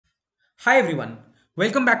Hi everyone,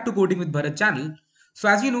 welcome back to Coding with Bharat channel. So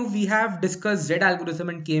as you know, we have discussed Z algorithm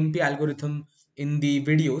and KMP algorithm in the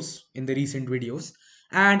videos, in the recent videos,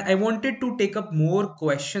 and I wanted to take up more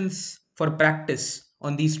questions for practice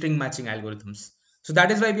on these string matching algorithms. So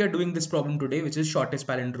that is why we are doing this problem today, which is shortest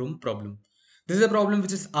palindrome problem. This is a problem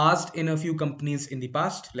which is asked in a few companies in the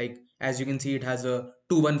past, like as you can see, it has a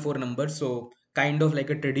 214 number, so kind of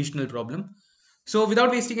like a traditional problem. So without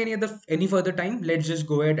wasting any further time, let's just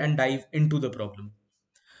go ahead and dive into the problem.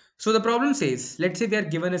 So the problem says, let's say we are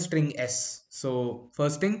given a string s. So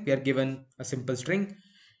first thing, we are given a simple string.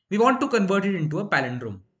 We want to convert it into a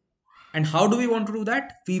palindrome. And how do we want to do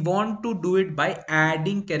that? We want to do it by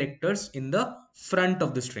adding characters in the front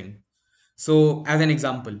of the string. So as an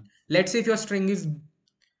example, let's say if your string is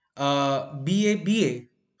BA,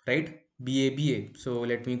 right? BA. So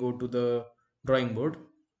let me go to the drawing board.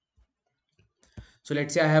 So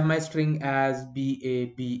let's say I have my string as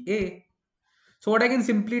BA. So what I can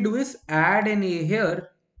simply do is add an A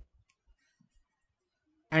here,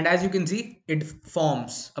 and as you can see, it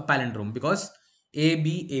forms a palindrome because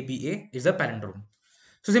ABA is a palindrome.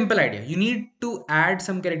 So simple idea. You need to add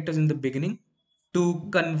some characters in the beginning to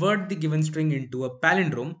convert the given string into a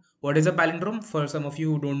palindrome. What is a palindrome? For some of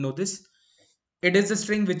you who don't know this, it is a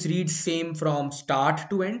string which reads same from start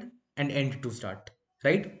to end and end to start,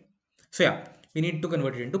 right? So yeah, we need to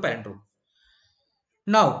convert it into palindrome.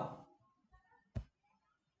 Now,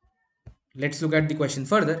 let's look at the question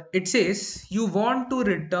further. It says you want to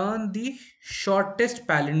return the shortest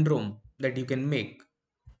palindrome that you can make.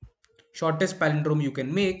 Shortest palindrome you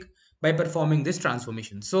can make by performing this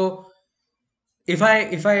transformation. So if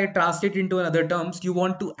I translate into another terms, you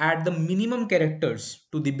want to add the minimum characters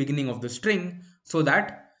to the beginning of the string so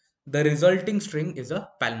that the resulting string is a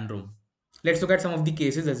palindrome. Let's look at some of the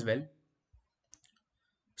cases as well.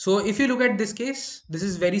 So if you look at this case, this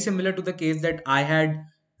is very similar to the case that I had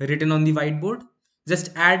written on the whiteboard. Just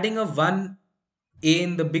adding a 1A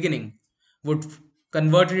in the beginning would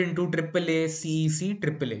convert it into AAA, CEC,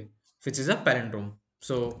 AAA, which is a palindrome.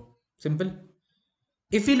 So simple.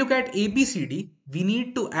 If we look at ABCD, we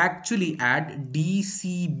need to actually add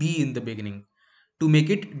DCB in the beginning to make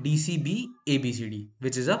it DCB ABCD,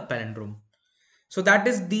 which is a palindrome. So that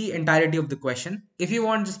is the entirety of the question. If you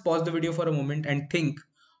want, just pause the video for a moment and think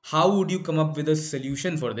how would you come up with a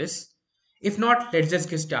solution for this? If not, let's just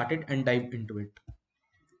get started and dive into it.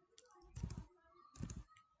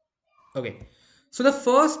 Okay, so the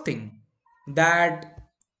first thing that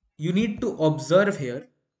you need to observe here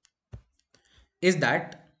is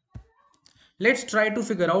that let's try to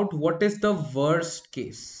figure out what is the worst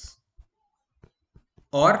case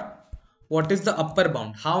or what is the upper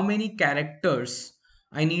bound. How many characters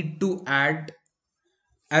I need to add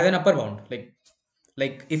as an upper bound.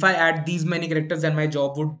 Like if I add these many characters, then my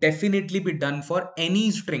job would definitely be done for any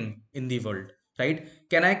string in the world, right?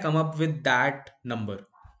 Can I come up with that number?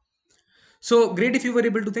 So great if you were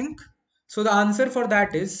able to think. So the answer for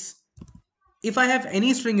that is, if I have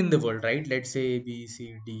any string in the world, right? Let's say B,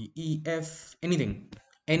 C, D, E, F, anything,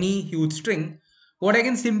 any huge string, what I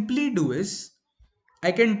can simply do is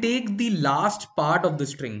I can take the last part of the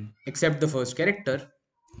string except the first character,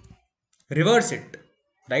 reverse it,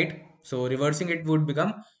 right? So reversing it would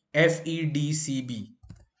become FEDCB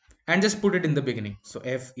and just put it in the beginning. So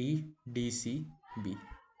FEDCB.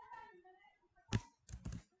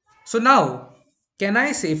 So now, can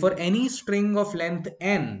I say for any string of length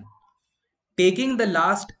n, taking the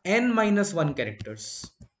last n minus 1 characters,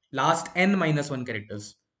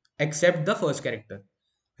 except the first character,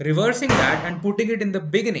 reversing that and putting it in the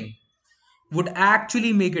beginning would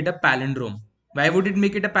actually make it a palindrome. Why would it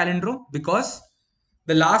make it a palindrome? Because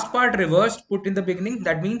the last part reversed put in the beginning,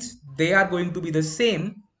 that means they are going to be the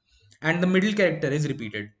same and the middle character is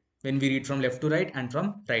repeated when we read from left to right and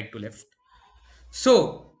from right to left.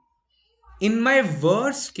 So in my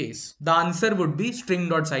worst case, the answer would be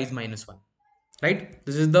string.size minus 1, right?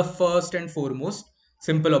 This is the first and foremost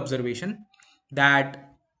simple observation,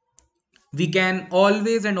 that we can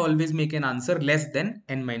always and always make an answer less than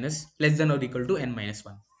or equal to n minus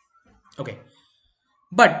 1. Okay.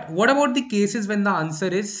 But what about the cases when the answer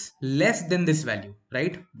is less than this value,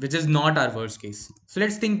 right? Which is not our worst case. So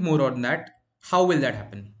let's think more on that. How will that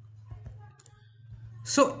happen?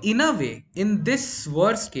 So in a way, in this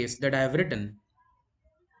worst case that I have written,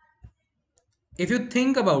 if you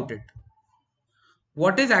think about it,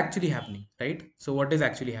 what is actually happening, right? So what is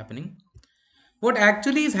actually happening? What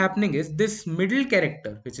actually is happening is this middle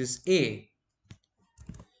character, which is A,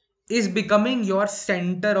 is becoming your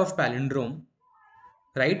center of palindrome,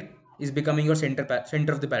 right? Is becoming your center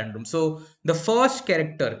of the palindrome. So the first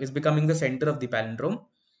character is becoming the center of the palindrome,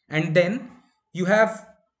 and then you have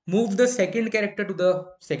moved the second character to the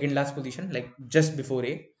second last position, like just before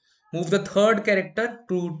a, move the third character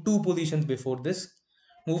to two positions before this,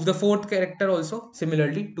 move the fourth character also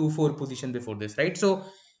similarly to four position before this, right? So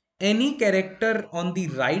any character on the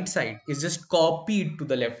right side is just copied to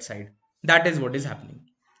the left side. That is what is happening,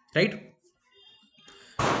 right?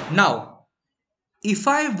 Now if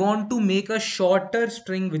I want to make a shorter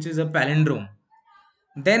string which is a palindrome,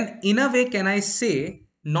 then in a way can I say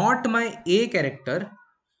not my a character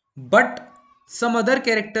but some other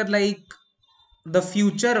character like the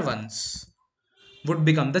future ones would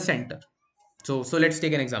become the center. So let's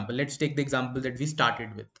take an example. Let's take the example that we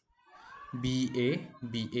started with, BA.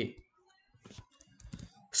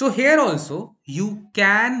 So here also you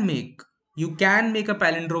can make a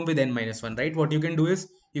palindrome with n minus 1, right? What you can do is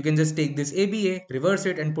you can just take this ABA, reverse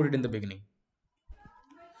it and put it in the beginning.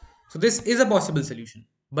 So this is a possible solution,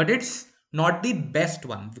 but it's not the best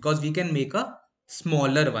one because we can make a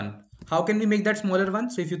smaller one. How can we make that smaller one?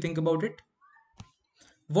 So if you think about it,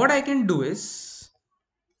 what I can do is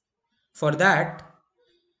for that,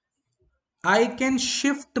 I can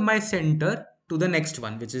shift my center to the next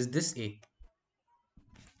one, which is this A.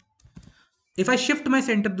 If I shift my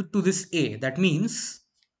center to this A, that means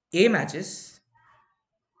A matches,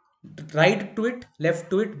 right to it, left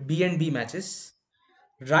to it, B and B matches,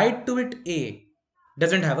 right to it, A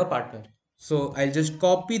doesn't have a partner. So I'll just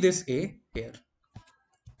copy this A here.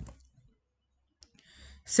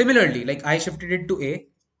 Similarly, like I shifted it to A,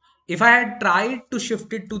 if I had tried to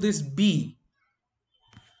shift it to this B,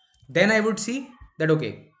 then I would see that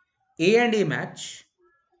okay, A and A match,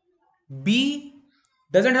 B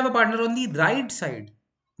doesn't have a partner on the right side,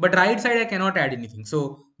 but right side I cannot add anything.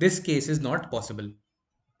 So this case is not possible,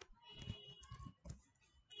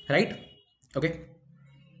 right? Okay,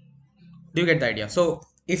 do you get the idea? So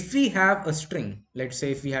if we have a string, let's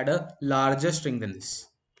say if we had a larger string than this,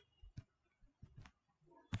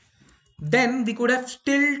 then we could have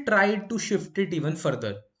still tried to shift it even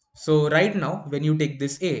further. So right now, when you take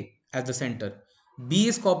this A as the center, B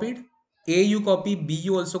is copied, A you copy, B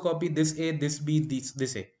you also copy, this A, this B,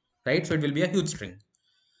 this A, right? So it will be a huge string.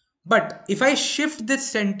 But if I shift this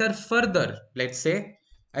center further, let's say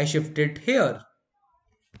I shift it here,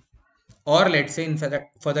 or let's say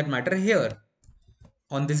for that matter here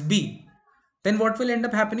on this B, then what will end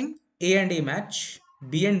up happening? A and A match,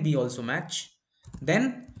 B and B also match,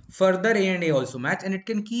 then further A and A also match, and it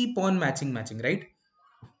can keep on matching, right?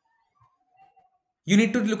 You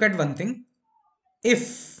need to look at one thing.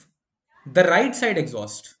 If the right side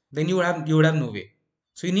exhausts, then you would have no way.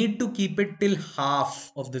 So you need to keep it till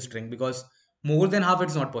half of the string because more than half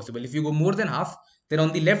it's not possible. If you go more than half, then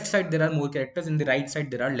on the left side there are more characters, in the right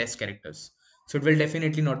side there are less characters. So it will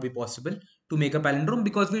definitely not be possible to make a palindrome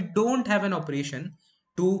because we don't have an operation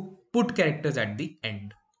to put characters at the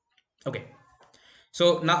end. Okay.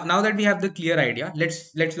 So now that we have the clear idea,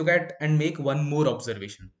 let's look at and make one more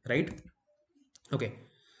observation, right? Okay.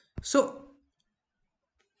 So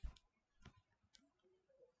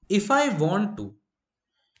if I want to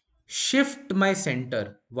shift my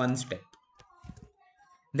center one step,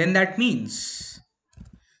 then that means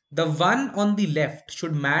the one on the left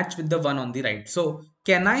should match with the one on the right. So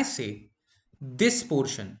can I say this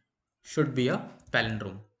portion should be a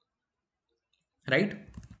palindrome, right?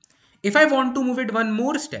 If I want to move it one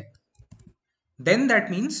more step, then that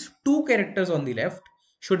means two characters on the left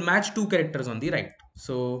should match two characters on the right.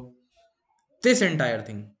 So this entire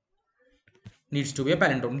thing needs to be a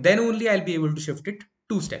palindrome. Then only I'll be able to shift it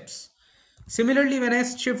two steps. Similarly, when I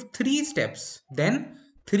shift three steps, then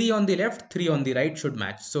three on the left, three on the right should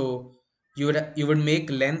match. So you would make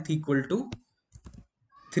length equal to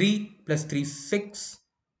 3 plus 3 6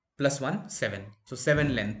 plus 1 7. So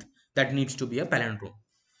 7 length, that needs to be a palindrome.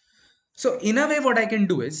 So in a way what I can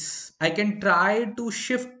do is I can try to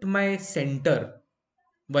shift my center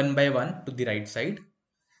one by one to the right side.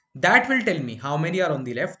 That will tell me how many are on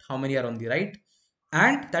the left, how many are on the right,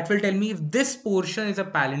 and that will tell me if this portion is a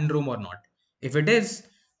palindrome or not. If it is,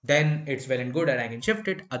 then it's well and good and I can shift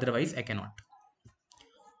it, otherwise I cannot.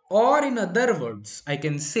 Or in other words, I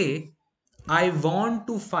can say I want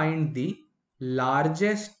to find the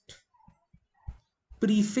largest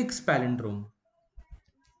prefix palindrome.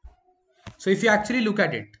 So if you actually look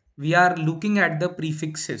at it, we are looking at the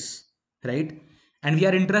prefixes, right? And we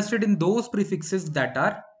are interested in those prefixes that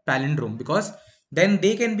are palindrome because then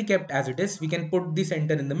they can be kept as it is. We can put the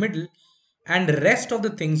center in the middle and rest of the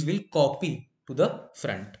things will copy to the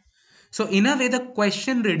front. So in a way, the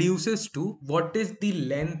question reduces to what is the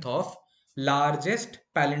length of largest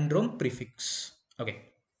palindrome prefix. Okay.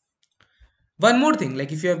 One more thing,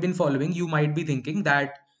 like if you have been following, you might be thinking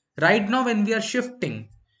that Right now, when we are shifting,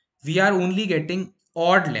 we are only getting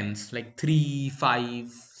odd lengths like 3, 5,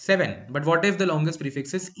 7. But what if the longest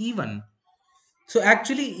prefix is even? So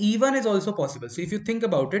actually, even is also possible. So if you think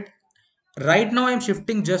about it, right now I'm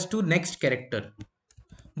shifting just to next character.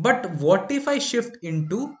 But what if I shift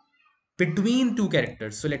into between two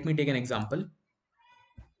characters? So let me take an example.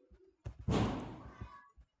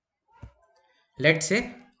 Let's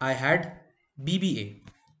say I had BBA,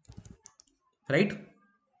 right?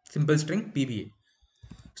 Simple string BBA.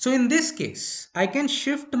 So in this case, I can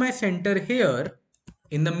shift my center here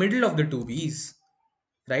in the middle of the two B's,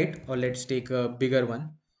 right? Or let's take a bigger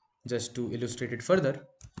one just to illustrate it further.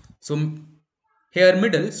 So here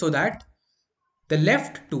middle, so that the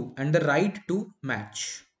left two and the right two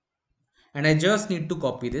match. And I just need to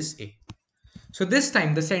copy this A. So this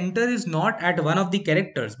time the center is not at one of the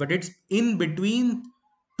characters, but it's in between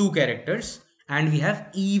two characters, and we have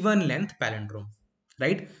even length palindrome,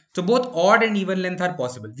 right? So both odd and even length are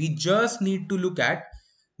possible. We just need to look at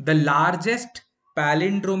the largest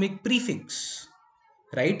palindromic prefix,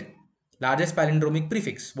 right? Largest palindromic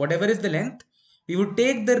prefix. Whatever is the length, we would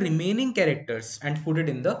take the remaining characters and put it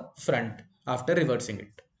in the front after reversing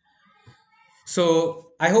it.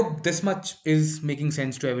 So I hope this much is making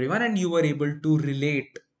sense to everyone and you were able to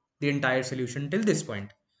relate the entire solution till this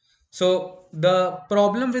point. So the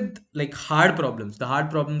problem with like the hard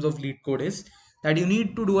problems of Leetcode is that you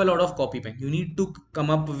need to do a lot of copy pen. You need to come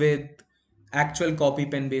up with actual copy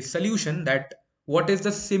pen based solution, that what is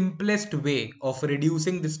the simplest way of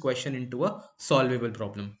reducing this question into a solvable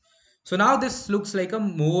problem. So now this looks like a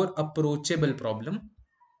more approachable problem,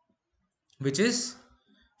 which is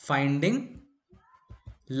finding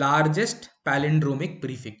largest palindromic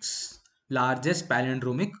prefix. Largest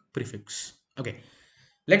palindromic prefix. Okay,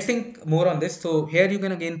 let's think more on this. So here you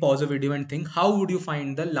can again pause the video and think, how would you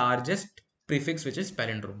find the largest prefix which is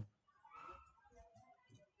palindrome?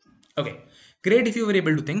 Okay, great if you were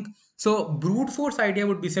able to think. So brute force idea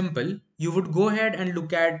would be simple. You would go ahead and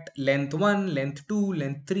look at length 1, length 2,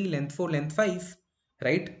 length 3, length 4, length 5,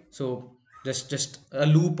 right? So just a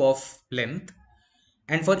loop of length.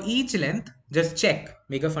 And for each length, just check,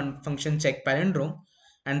 make a function check palindrome,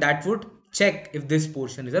 and that would check if this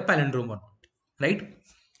portion is a palindrome or not, right?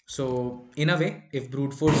 So in a way, if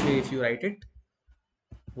brute force way, if you write it,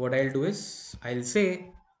 what I'll do is I'll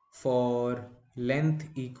say for length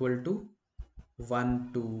equal to 1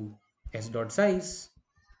 to s dot size,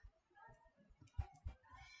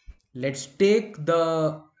 let's take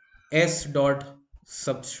the s dot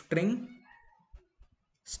substring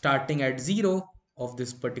starting at 0 of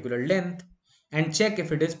this particular length and check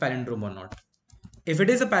if it is palindrome or not. If it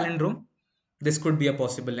is a palindrome, this could be a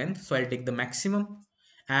possible length. So I'll take the maximum,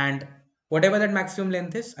 and whatever that maximum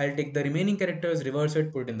length is, I'll take the remaining characters, reverse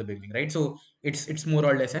it, put it in the beginning, right? So it's more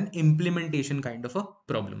or less an implementation kind of a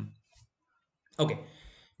problem. Okay.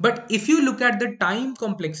 But if you look at the time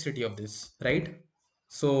complexity of this, right?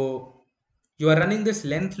 So you are running this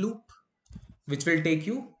length loop, which will take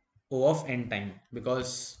you O of n time,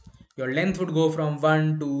 because your length would go from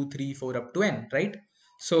 1, 2, 3, 4 up to n, right?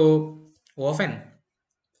 So O of n.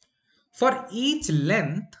 For each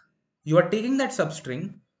length, you are taking that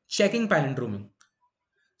substring, checking palindroming.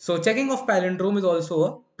 So checking of palindrome is also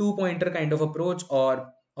a two-pointer kind of approach,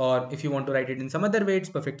 or if you want to write it in some other way, it's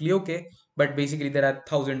perfectly okay. But basically, there are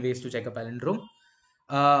 1,000 ways to check a palindrome.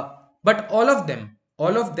 But all of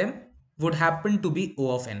them would happen to be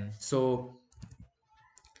O of n. So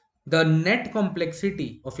the net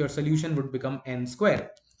complexity of your solution would become n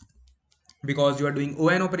square, because you are doing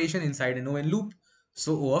O(n) operation inside an O(n) loop.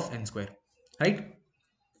 So O of n square, right?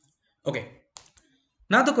 Okay.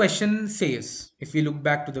 Now the question says, if we look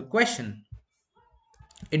back to the question,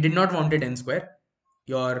 it did not wanted n square.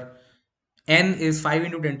 Your n is 5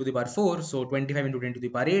 into 10 to the power 4, so 25 into 10 to the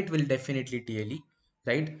power 8 will definitely TLE,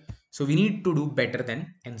 right? So we need to do better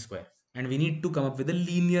than n square, and we need to come up with a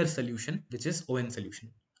linear solution, which is O(n) solution.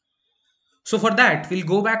 So for that, we'll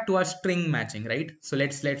go back to our string matching, right? So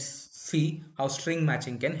let's see how string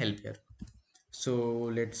matching can help here. So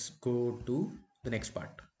let's go to the next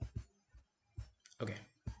part. Okay.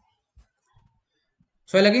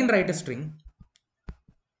 So I'll again write a string.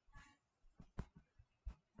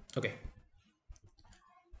 Okay.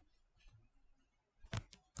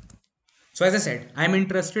 So as I said, I'm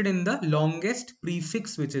interested in the longest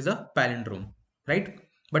prefix, which is a palindrome, right?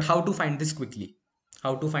 But how to find this quickly?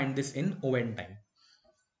 How to find this in O(n) time?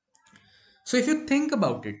 So if you think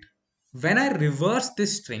about it, when I reverse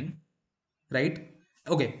this string, right?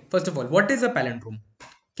 Okay, first of all, what is a palindrome?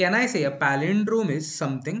 Can I say a palindrome is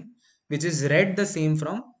something which is read the same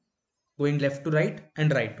from going left to right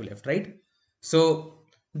and right to left, right? So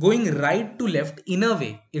going right to left in a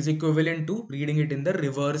way is equivalent to reading it in the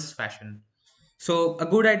reverse fashion. So a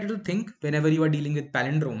good idea to think whenever you are dealing with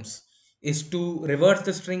palindromes is to reverse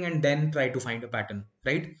the string and then try to find a pattern,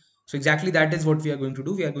 right? So exactly that is what we are going to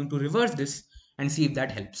do. We are going to reverse this and see if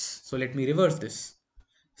that helps. So let me reverse this.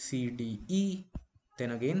 C, D, E,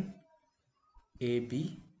 then again A,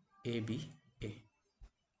 B, A, B, A.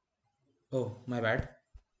 Oh, my bad.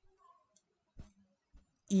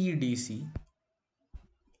 E, D, C,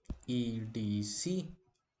 E, D, C,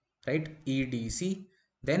 right? E, D, C,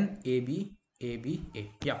 then A, B, A, B, A.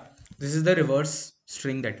 Yeah, this is the reverse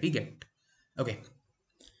string that we get. Okay.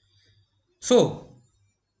 So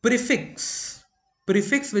prefix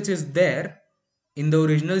which is there in the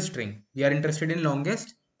original string. We are interested in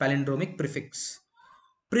longest palindromic prefix.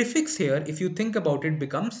 Prefix here, if you think about it,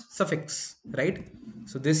 becomes suffix, right?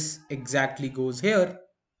 So this exactly goes here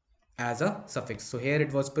as a suffix. So here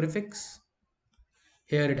it was prefix,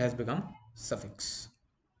 here it has become suffix,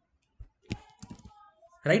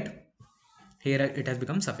 right? Here it has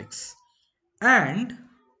become suffix. And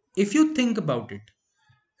if you think about it,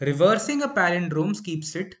 reversing a palindrome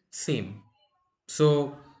keeps it same.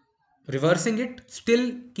 So reversing it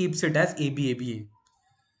still keeps it as ABABA.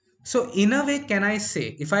 So in a way, can I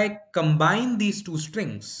say if I combine these two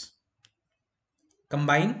strings,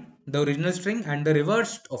 combine the original string and the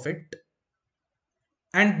reverse of it,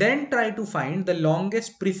 and then try to find the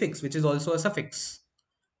longest prefix, which is also a suffix,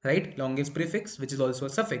 right? Longest prefix, which is also a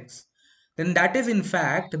suffix, then that is in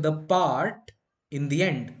fact the part in the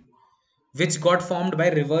end which got formed by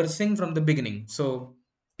reversing from the beginning. So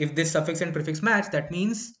if this suffix and prefix match, that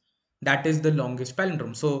means that is the longest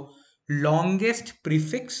palindrome. So longest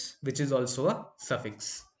prefix, which is also a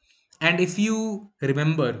suffix. And if you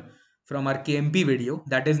remember from our KMP video,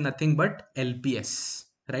 that is nothing but LPS,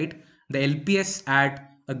 right? The LPS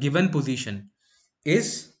at a given position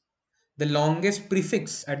is the longest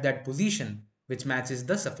prefix at that position, which matches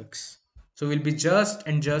the suffix. So we'll be just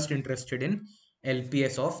interested in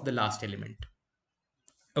LPS of the last element.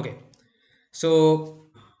 Okay, so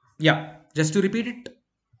yeah, just to repeat it,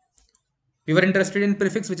 we were interested in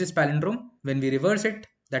prefix, which is palindrome. When we reverse it,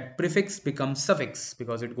 that prefix becomes suffix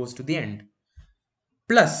because it goes to the end.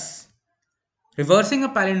 Plus, reversing a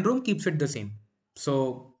palindrome keeps it the same.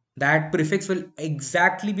 So that prefix will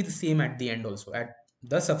exactly be the same at the end also, at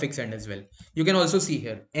the suffix end as well. You can also see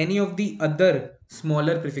here any of the other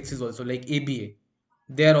smaller prefixes also like ABA,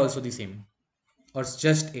 they are also the same, or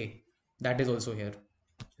just A, that is also here,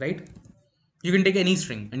 right? You can take any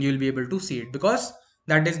string and you will be able to see it because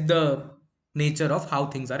that is the nature of how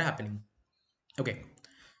things are happening. Okay.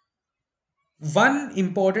 One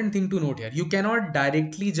important thing to note here, you cannot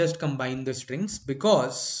directly just combine the strings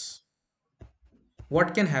because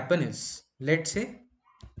what can happen is, let's say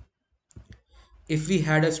if we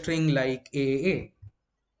had a string like AAA,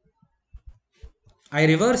 I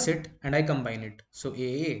reverse it and I combine it. So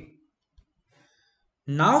AAA.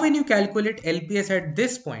 Now when you calculate LPS at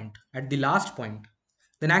this point, at the last point,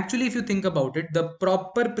 then actually if you think about it, the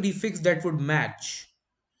proper prefix that would match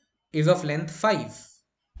is of length 5,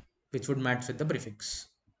 which would match with the prefix.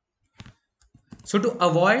 So to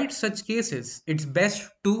avoid such cases, it's best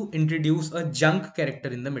to introduce a junk character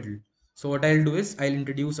in the middle. So what I'll do is I'll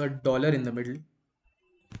introduce a dollar in the middle.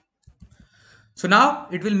 So now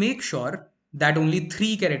it will make sure that only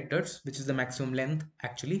 3 characters, which is the maximum length,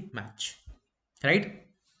 actually match, right?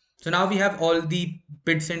 So now we have all the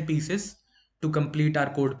bits and pieces to complete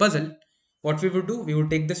our code puzzle. What we would do, we would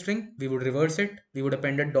take the string, we would reverse it, we would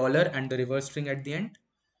append a dollar and the reverse string at the end.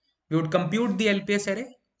 We would compute the LPS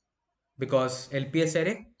array because LPS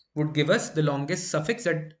array would give us the longest suffix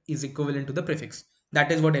that is equivalent to the prefix.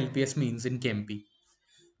 That is what LPS means in KMP.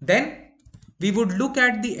 Then we would look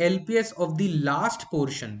at the LPS of the last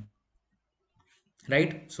portion,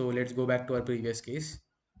 right? So let's go back to our previous case.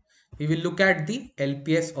 We will look at the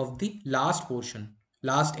LPS of the last portion,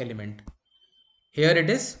 last element. Here it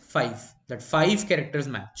is 5, that 5 characters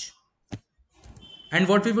match. And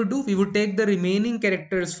what we would do, we would take the remaining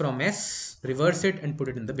characters from S, reverse it and put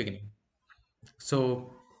it in the beginning.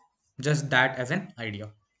 So just that as an idea.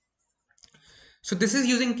 So this is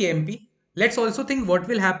using KMP. Let's also think what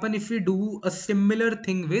will happen if we do a similar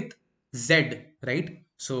thing with Z, right?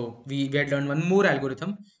 So we had learned one more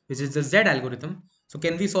algorithm, which is the Z algorithm. So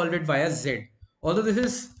can we solve it via Z? Although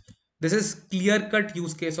this is clear-cut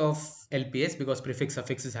use case of LPS because prefix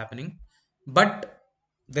suffix is happening, but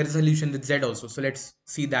there is a solution with Z also. So let's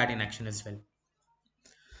see that in action as well.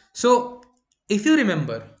 So if you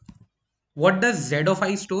remember, what does Z of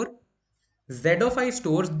I store? Z of I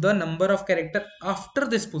stores the number of character after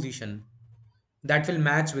this position that will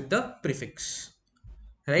match with the prefix.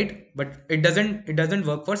 right? But it doesn't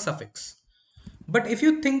work for suffix. But if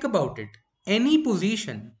you think about it, any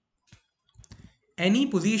position, any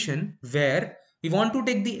position where we want to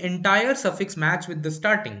take the entire suffix match with the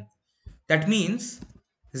starting, that means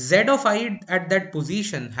z of I at that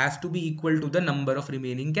position has to be equal to the number of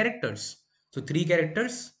remaining characters. So 3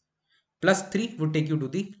 characters plus 3 would take you to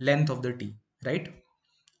the length of the t, right?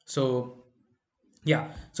 So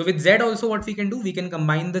yeah, so with z also what we can do, we can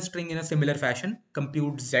combine the string in a similar fashion,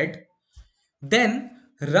 compute z, then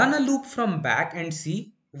run a loop from back and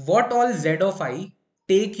see what all z of I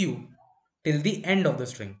take you till the end of the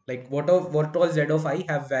string. Like what all z of I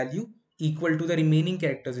have value equal to the remaining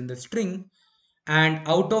characters in the string, and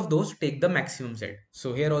out of those take the maximum z.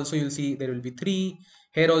 So here also you'll see there will be 3.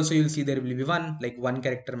 Here also you'll see there will be 1, like 1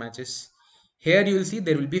 character matches. Here you will see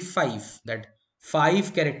there will be 5, that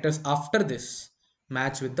 5 characters after this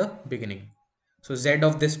match with the beginning. So z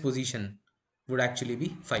of this position would actually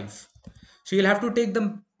be 5. So you'll have to take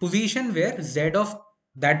the position where z of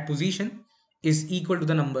that position is equal to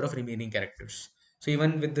the number of remaining characters. So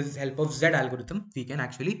even with the help of Z algorithm, we can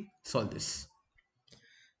actually solve this.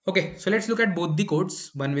 Okay, so let's look at both the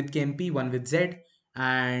codes, one with KMP, one with Z,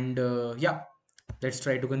 and yeah, let's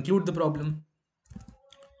try to conclude the problem.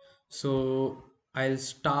 So I'll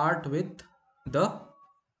start with the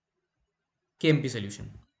KMP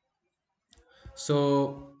solution.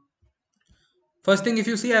 So first thing, if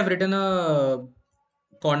you see, I've written a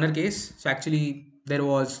corner case. So actually, there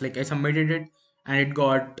was like I submitted it and it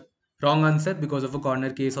got wrong answer because of a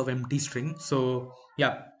corner case of empty string. So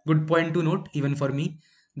yeah, good point to note even for me,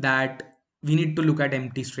 that we need to look at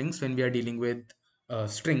empty strings when we are dealing with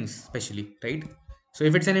strings, especially, right? So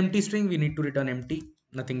if it's an empty string, we need to return empty.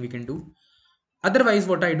 Nothing we can do. Otherwise,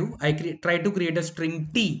 what I do, I try to create a string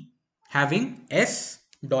t having s,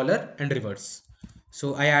 dollar, and reverse.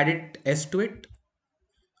 So I added s to it.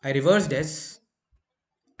 I reversed s,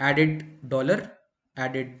 added dollar,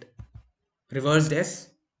 added reversed s,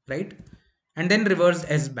 right? And then reversed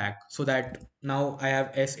s back, so that now I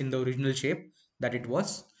have s in the original shape that it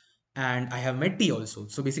was, and I have my t also.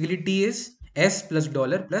 So basically t is s plus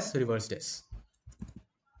dollar plus reversed s.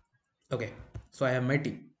 Okay, so I have my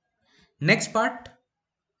t. Next part,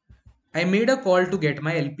 I made a call to get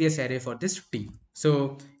my LPS array for this T.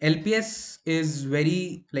 So LPS is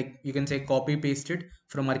very, like you can say, copy pasted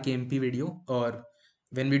from our KMP video, or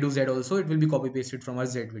when we do Z also, it will be copy pasted from our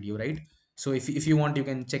Z video, right? So if you want, you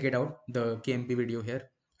can check it out, the KMP video here.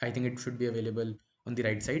 I think it should be available on the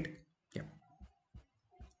right side. Yeah.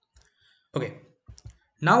 Okay.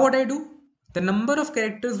 Now what I do, the number of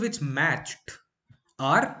characters which matched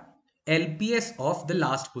are LPS of the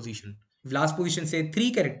last position. If last position say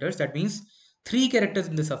 3 characters, that means 3 characters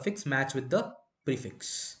in the suffix match with the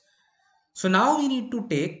prefix. So now we need to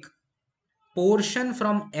take portion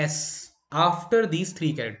from S after these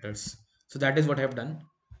 3 characters. So that is what I have done.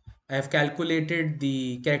 I have calculated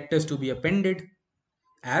the characters to be appended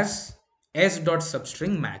as S dot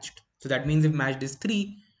substring matched. So that means if matched is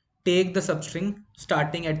 3, take the substring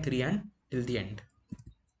starting at 3 and till the end.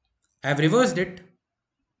 I have reversed it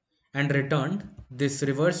and returned this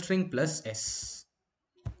reverse string plus s,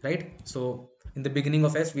 right? So in the beginning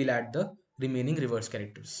of s, we'll add the remaining reverse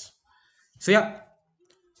characters. So yeah,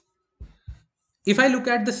 if I look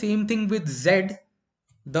at the same thing with z,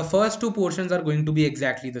 the first two portions are going to be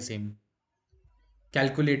exactly the same.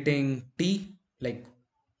 Calculating t, like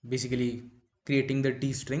basically creating the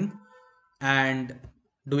t string, and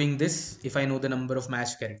doing this if I know the number of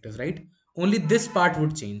matched characters, right? Only this part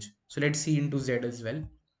would change. So let's see into z as well.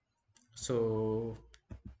 So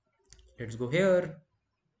let's go here,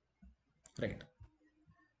 right?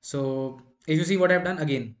 So if you see what I've done,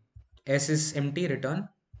 again, s is empty, return,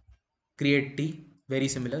 create t, very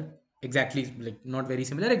similar, exactly, like not very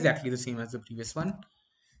similar, exactly the same as the previous one.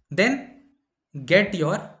 Then get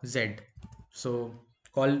your z. So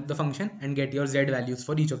call the function and get your z values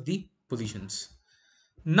for each of the positions.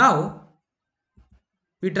 Now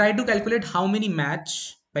we try to calculate how many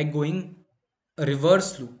match by going a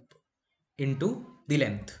reverse loop into the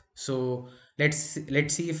length. So let's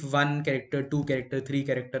see if one character, two character, three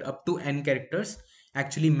character, up to n characters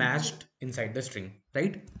actually matched inside the string,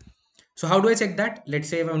 right? So how do I check that? Let's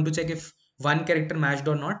say if I want to check if one character matched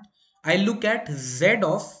or not, I look at z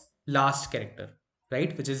of last character,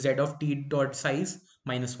 right? Which is z of t dot size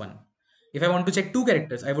minus 1. If I want to check two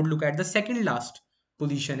characters, I would look at the second last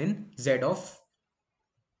position in z of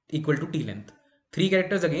equal to t length. Three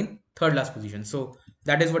characters, again, third last position. So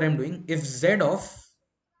that is what I'm doing. If z of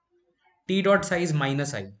t dot size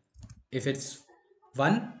minus I, if it's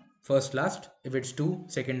 1, first last, if it's 2,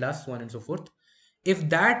 second last, so on and so forth. If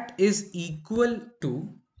that is equal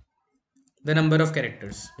to the number of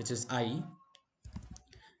characters, which is I,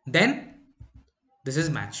 then this is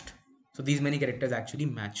matched. So these many characters actually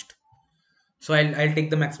matched. So I'll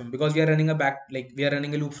take the maximum because we are running a we are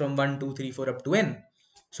running a loop from 1, 2, 3, 4 up to n.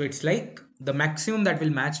 So it's like the maximum that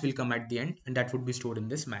will match will come at the end, and that would be stored in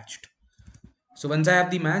this matched. So once I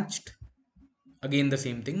have the matched, again the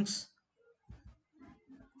same things.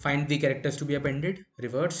 Find the characters to be appended,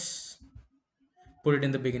 reverse, put it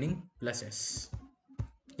in the beginning, plus s.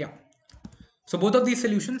 Yeah. So both of these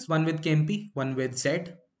solutions, one with KMP, one with Z,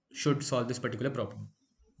 should solve this particular problem.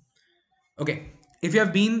 Okay, if you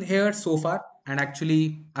have been here so far and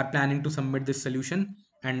actually are planning to submit this solution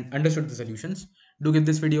and understood the solutions, do give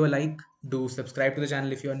this video a like, do subscribe to the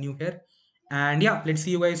channel if you are new here. And yeah, let's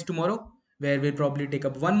see you guys tomorrow where we'll probably take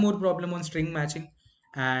up one more problem on string matching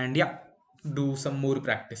and yeah, do some more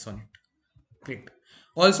practice on it. Great.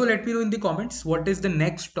 Also, let me know in the comments what is the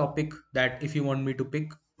next topic that if you want me to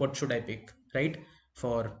pick, what should I pick, right?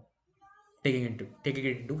 For taking it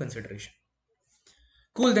into consideration.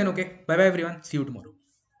 Cool then, okay. Bye bye everyone. See you tomorrow.